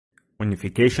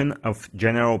Unification of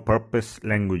general-purpose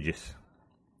languages.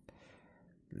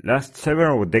 Last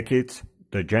several decades,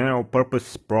 the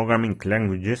general-purpose programming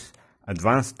languages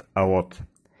advanced a lot.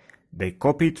 They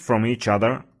copied from each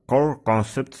other core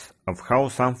concepts of how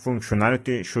some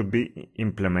functionality should be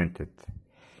implemented.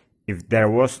 If there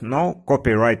was no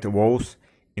copyright walls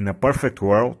in a perfect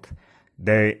world,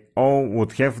 they all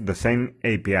would have the same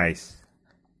APIs.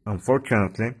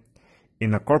 Unfortunately,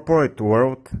 in a corporate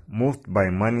world moved by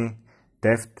money,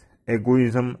 theft,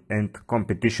 egoism, and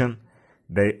competition,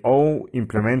 they all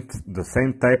implement the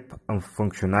same type of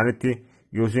functionality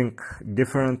using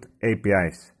different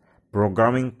APIs,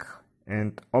 programming,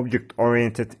 and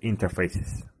object-oriented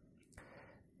interfaces.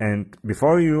 And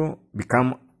before you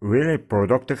become really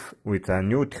productive with a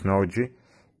new technology,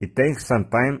 it takes some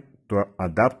time to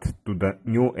adapt to the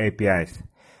new APIs,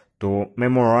 to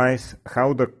memorize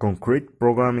how the concrete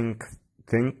programming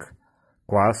thing,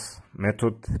 class,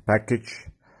 method, package,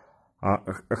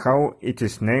 how it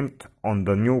is named on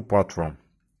the new platform.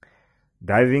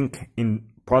 Diving in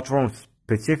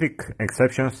platform-specific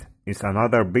exceptions is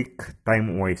another big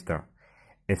time waster,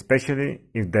 especially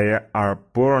if they are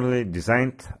poorly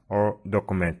designed or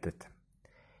documented.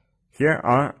 Here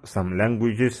are some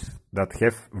languages that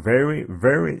have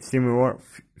very similar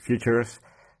feature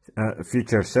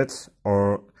sets,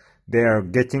 or they are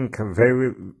getting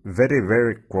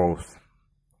very close.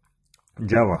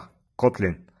 Java,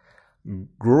 Kotlin,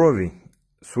 Groovy,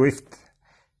 Swift,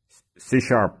 C#,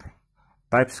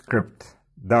 TypeScript,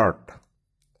 Dart.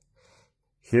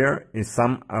 Here is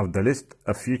some of the list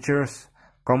of features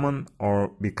common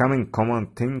or becoming common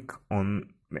thing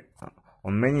on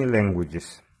many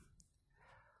languages.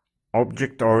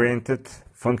 Object-oriented,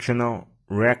 functional,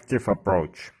 reactive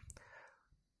approach.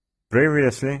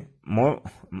 Previously,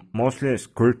 mostly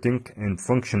scripting and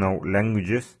functional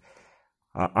languages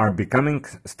are becoming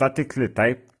statically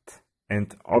typed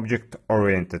and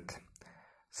object-oriented.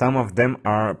 Some of them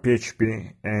are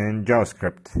PHP and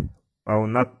JavaScript. Well,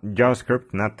 not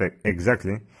JavaScript, not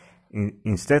exactly.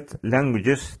 Instead,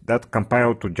 languages that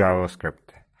compile to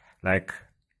JavaScript, like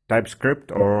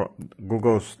TypeScript or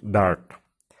Google's Dart.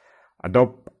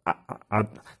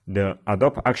 The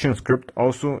Adobe ActionScript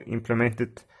also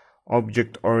implemented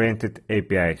object-oriented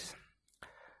APIs.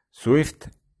 Swift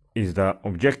is the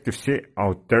Objective-C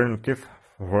alternative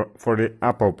for the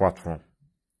Apple platform.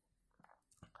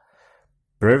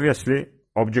 Previously,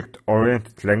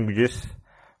 object-oriented languages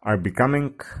are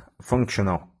becoming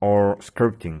functional or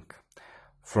scripting.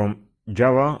 From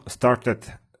Java started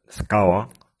Scala,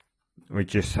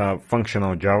 which is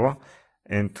functional Java,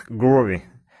 and Groovy,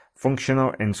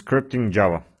 functional and scripting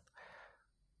Java.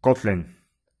 Kotlin,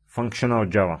 functional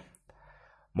Java.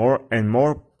 More and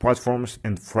more platforms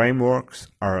and frameworks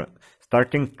are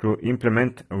starting to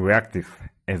implement reactive,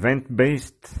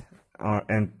 event-based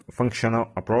and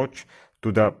functional approach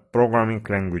to the programming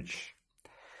language.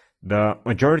 The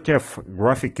majority of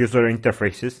graphic user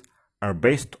interfaces are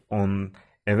based on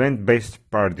event-based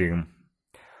paradigm.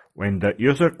 When the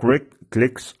user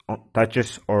clicks,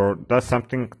 touches, or does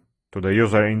something to the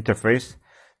user interface,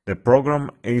 the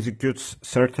program executes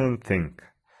certain thing.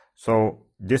 So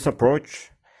this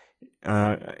approach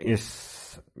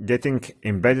is getting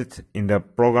embedded in the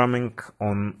programming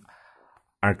on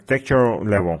architectural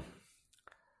level.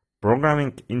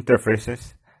 Programming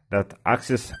interfaces that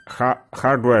access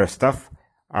hardware stuff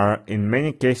are in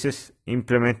many cases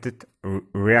implemented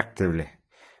reactively,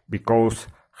 because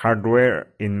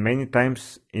hardware is many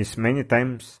times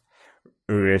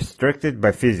restricted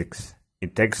by physics.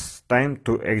 It takes time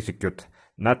to execute,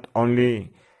 not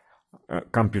only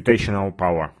computational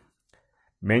power.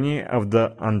 Many of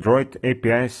the Android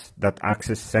APIs that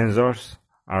access sensors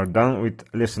are done with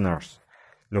listeners.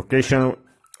 Location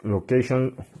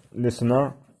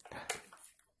listener,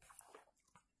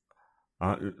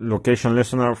 location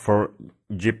listener for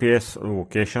GPS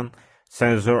location,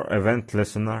 sensor event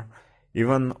listener.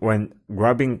 Even when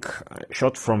grabbing a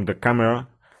shot from the camera,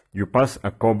 you pass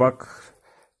a callback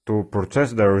to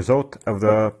process the result of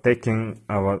the taking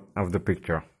of the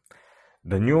picture.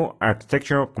 The new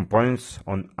architectural components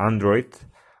on Android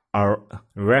are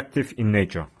reactive in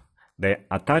nature. They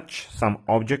attach some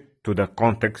object to the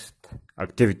context,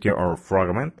 activity, or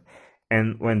fragment,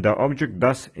 and when the object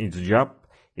does its job,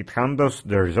 it handles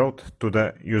the result to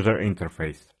the user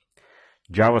interface.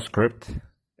 JavaScript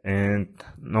and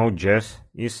Node.js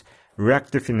is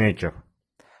reactive in nature.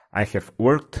 I have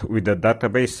worked with the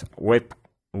database web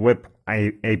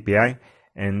API,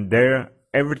 and there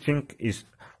everything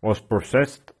was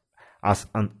processed as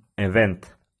an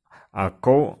event, a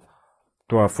call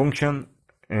to a function,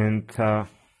 and a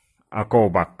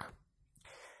callback.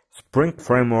 Spring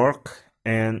Framework,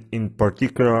 and in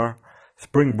particular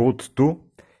Spring Boot 2,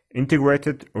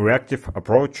 integrated reactive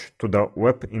approach to the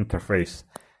web interface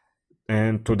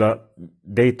and to the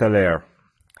data layer.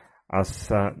 As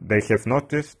they have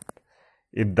noticed,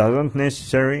 it doesn't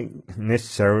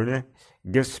necessarily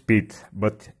give speed,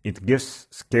 but it gives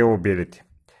scalability.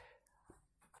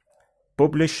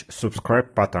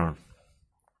 Publish-subscribe pattern.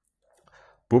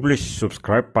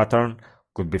 Publish-subscribe pattern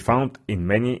could be found in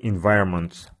many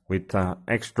environments with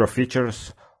extra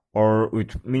features or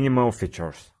with minimal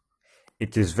features.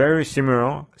 It is very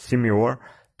similar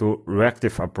to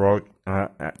reactive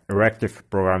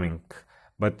programming,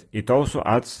 but it also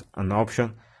adds an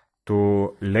option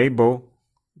to label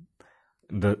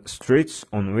the streets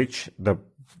on which the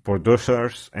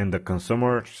producers and the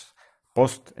consumers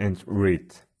post and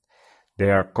read. They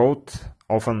are called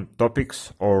often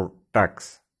topics or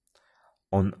tags.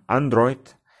 On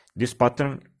Android, this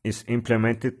pattern is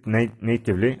implemented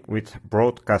natively with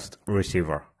Broadcast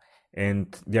Receiver,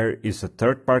 and there is a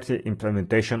third-party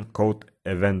implementation called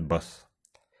EventBus.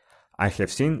 I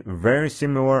have seen very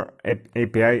similar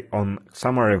API on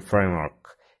Xamarin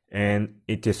Framework, and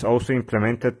it is also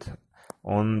implemented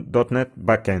on .NET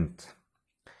Backend.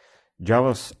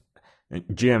 Java's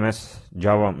JMS,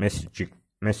 Java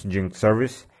Messaging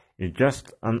Service, is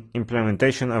just an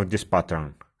implementation of this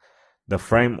pattern. The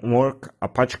framework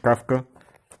Apache Kafka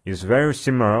is very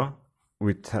similar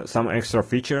with some extra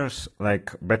features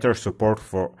like better support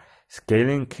for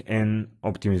scaling and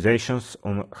optimizations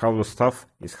on how the stuff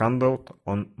is handled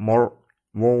on more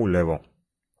low level.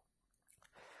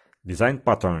 Design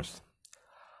patterns.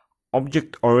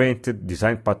 Object-oriented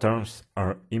design patterns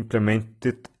are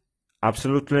implemented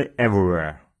absolutely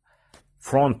everywhere.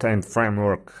 Front-end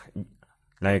framework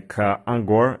like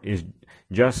Angular is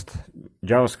just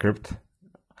JavaScript,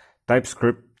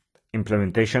 TypeScript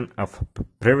implementation of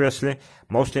previously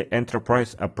mostly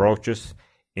enterprise approaches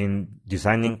in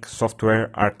designing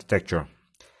software architecture.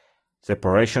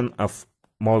 Separation of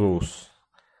models,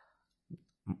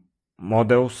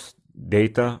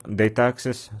 data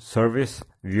access, service,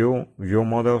 view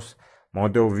models,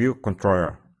 model view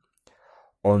controller.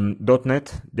 On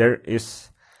 .NET, there is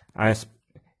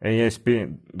ASP.NET.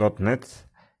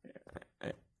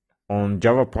 On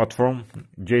Java platform,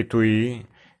 J2EE,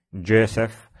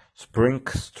 JSF, Spring,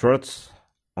 Struts.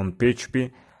 On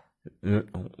PHP,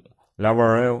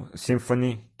 Laravel,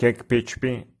 Symfony, Cake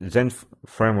PHP, Zen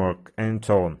framework, and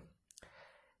so on.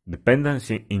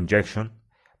 Dependency injection,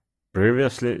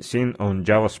 previously seen on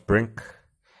Java Spring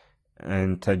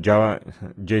and Java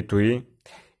J2EE,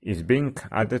 is being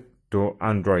added to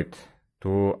Android,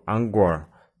 to Angular,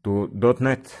 to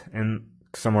 .NET and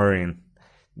Xamarin.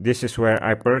 This is where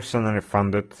I personally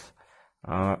found it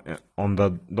on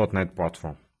the .NET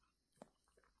platform.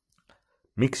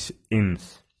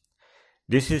 Mix-ins.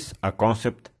 This is a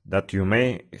concept that you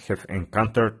may have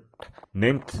encountered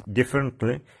named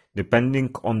differently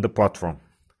depending on the platform.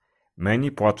 Many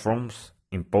platforms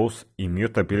impose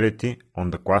immutability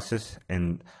on the classes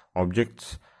and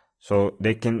objects so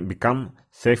they can become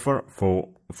safer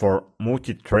for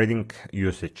multi-threading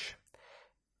usage.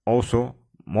 Also,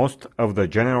 most of the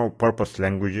general-purpose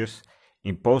languages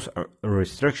impose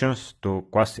restrictions to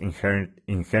class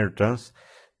inheritance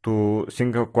to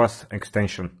single-class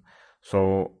extension,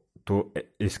 so to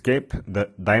escape the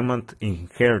diamond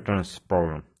inheritance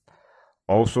problem.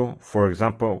 Also, for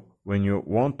example, when you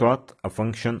want to add a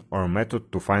function or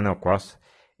method to final class,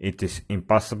 it is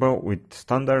impossible with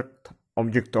standard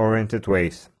object-oriented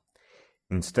ways.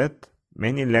 Instead,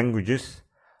 many languages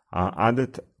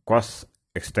added class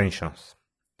extensions.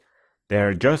 They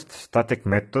are just static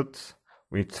methods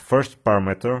with first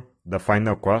parameter, the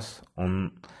final class,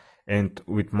 and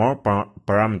with more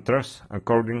parameters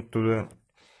according to the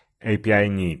API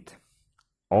need.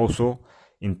 Also,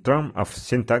 in terms of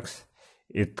syntax,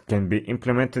 it can be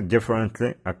implemented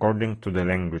differently according to the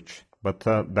language, but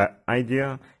the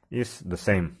idea is the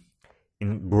same.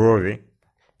 In Groovy,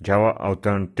 Java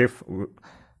alternative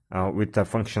with a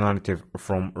functionality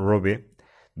from Ruby,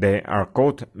 they are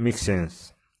called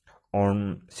mixins.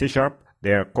 On C#,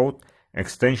 they are called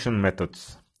extension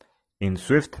methods. In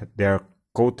Swift, they are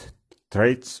called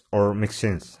traits or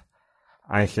mixins.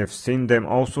 I have seen them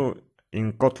also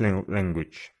in Kotlin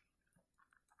language.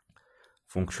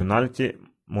 Functionality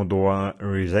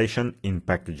modularization in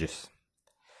packages.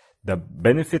 The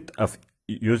benefit of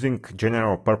using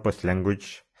general-purpose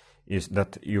language is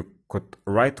that you could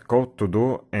write code to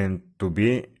do and to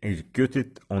be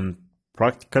executed on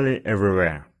practically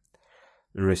everywhere,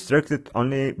 restricted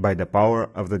only by the power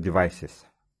of the devices.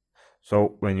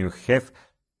 So when you have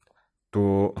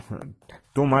too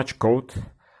much code,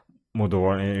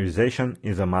 modularization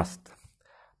is a must.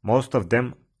 Most of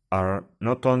them are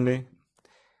not only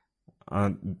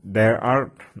there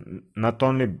are not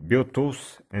only build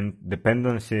tools and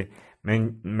dependency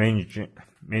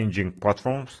managing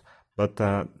platforms, but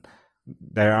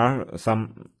there are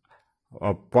some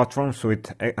platforms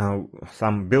with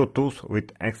some build tools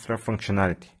with extra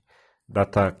functionality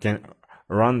that can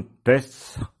run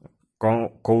tests,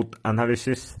 code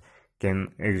analysis, can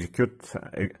execute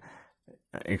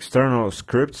external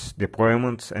scripts,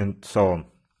 deployments, and so on.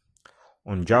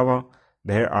 On Java,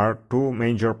 there are two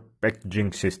major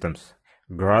packaging systems,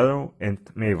 Gradle and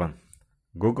Maven.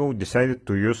 Google decided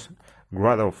to use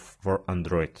Gradle for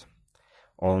Android.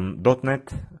 On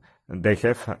 .NET, they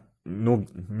have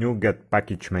NuGet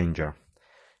package manager.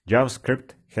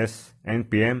 JavaScript has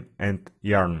NPM and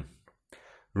Yarn.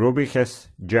 Ruby has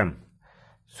Gem.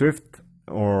 Swift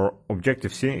or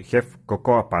Objective-C have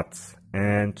Cocoa paths,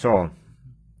 and so on.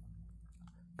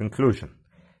 Conclusion.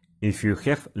 If you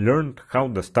have learned how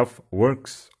the stuff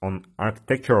works on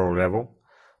architectural level,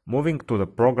 moving to the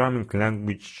programming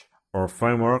language or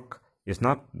framework is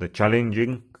not that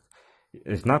challenging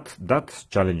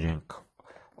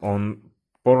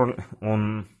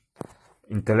on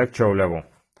intellectual level.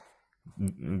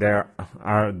 There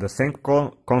are the same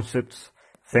concepts,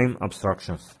 same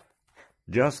abstractions,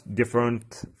 just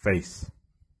different phase.